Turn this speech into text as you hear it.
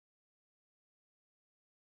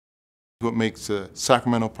What makes the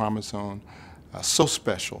Sacramento Promise Zone so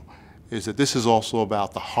special is that this is also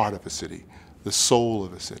about the heart of a city, the soul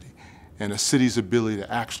of a city, and a city's ability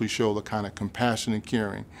to actually show the kind of compassion and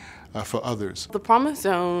caring for others. The Promise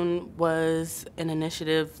Zone was an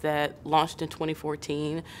initiative that launched in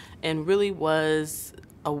 2014 and really was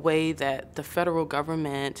a way that the federal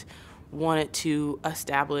government wanted to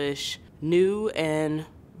establish new and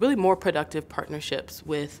really more productive partnerships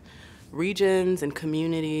with regions and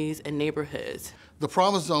communities and neighborhoods. The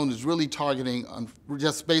Promise Zone is really targeting on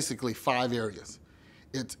just basically 5 areas.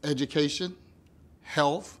 It's education,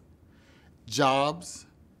 health, jobs,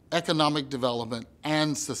 economic development,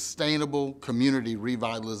 and sustainable community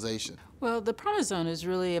revitalization. Well, the Promise Zone is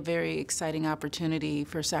really a very exciting opportunity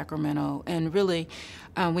for Sacramento, and really,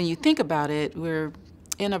 when you think about it, we're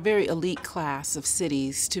in a very elite class of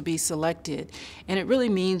cities to be selected, and it really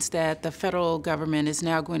means that the federal government is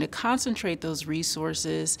now going to concentrate those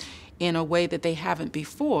resources in a way that they haven't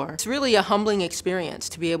before. It's really a humbling experience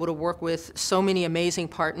to be able to work with so many amazing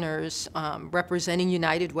partners representing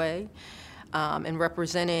United Way. And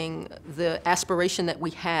representing the aspiration that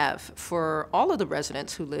we have for all of the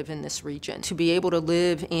residents who live in this region, to be able to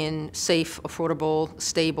live in safe, affordable,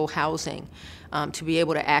 stable housing, to be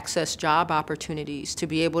able to access job opportunities, to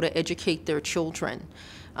be able to educate their children,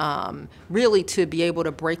 really to be able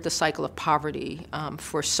to break the cycle of poverty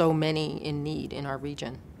for so many in need in our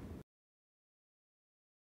region.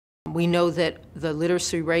 We know that the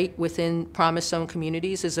literacy rate within Promise Zone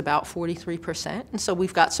communities is about 43%, and so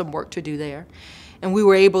we've got some work to do there. And we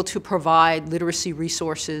were able to provide literacy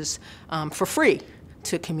resources for free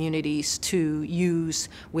to communities to use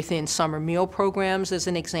within summer meal programs, as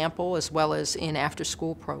an example, as well as in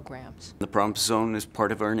after-school programs. The Promise Zone is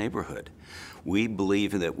part of our neighborhood. We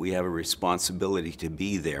believe that we have a responsibility to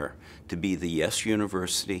be there, to be the Yes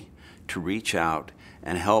University, to reach out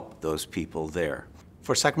and help those people there.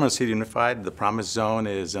 For Sacramento City Unified, the Promise Zone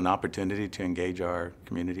is an opportunity to engage our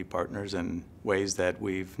community partners in ways that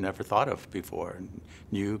we've never thought of before,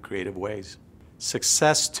 new creative ways.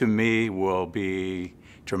 Success to me will be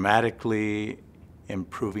dramatically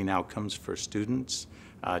improving outcomes for students,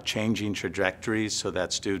 changing trajectories so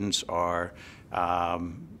that students are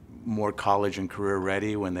more college and career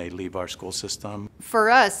ready when they leave our school system. For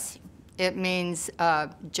us, it means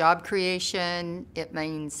job creation, it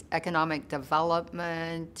means economic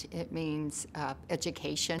development, it means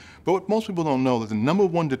education. But what most people don't know is that the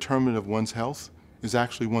 #1 determinant of one's health is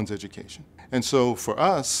actually one's education. And so for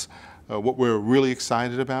us, what we're really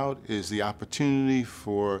excited about is the opportunity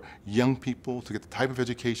for young people to get the type of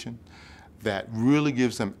education that really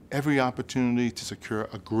gives them every opportunity to secure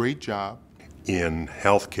a great job. In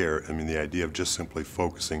healthcare, I mean, the idea of just simply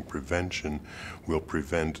focusing prevention will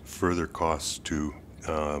prevent further costs to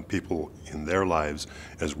people in their lives,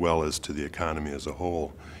 as well as to the economy as a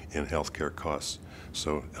whole in healthcare costs.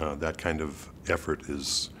 So that kind of effort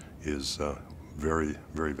is very,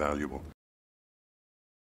 very valuable.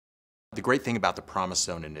 The great thing about the Promise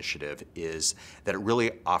Zone initiative is that it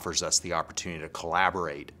really offers us the opportunity to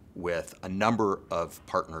collaborate with a number of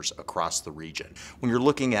partners across the region. When you're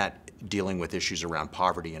looking at dealing with issues around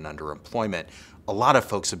poverty and underemployment, a lot of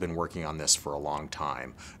folks have been working on this for a long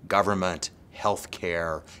time. Government,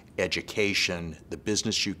 healthcare, education, the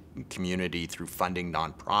business community through funding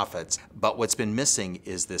nonprofits. But what's been missing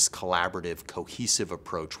is this collaborative, cohesive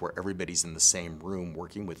approach where everybody's in the same room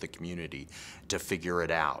working with the community to figure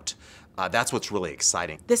it out. That's what's really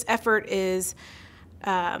exciting. This effort is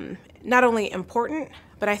not only important,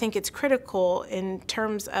 but I think it's critical in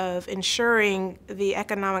terms of ensuring the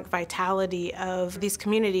economic vitality of these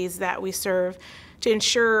communities that we serve, to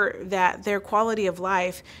ensure that their quality of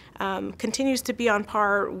life continues to be on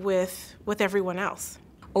par with everyone else.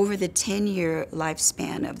 Over the 10-year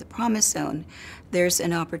lifespan of the Promise Zone, there's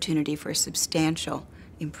an opportunity for substantial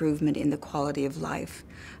improvement in the quality of life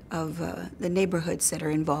of the neighborhoods that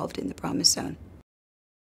are involved in the Promise Zone.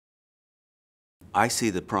 I see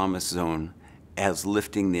the Promise Zone as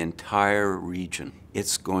lifting the entire region.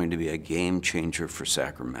 It's going to be a game changer for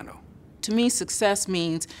Sacramento. To me, success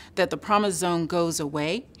means that the Promise Zone goes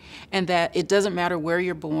away and that it doesn't matter where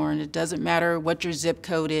you're born, it doesn't matter what your zip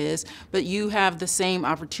code is, but you have the same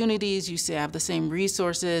opportunities, you have the same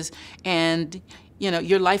resources, and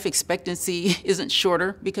your life expectancy isn't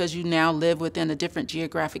shorter because you now live within a different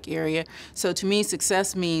geographic area. So to me,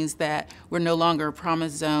 success means that we're no longer a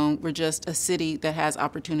Promise Zone, we're just a city that has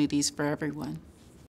opportunities for everyone.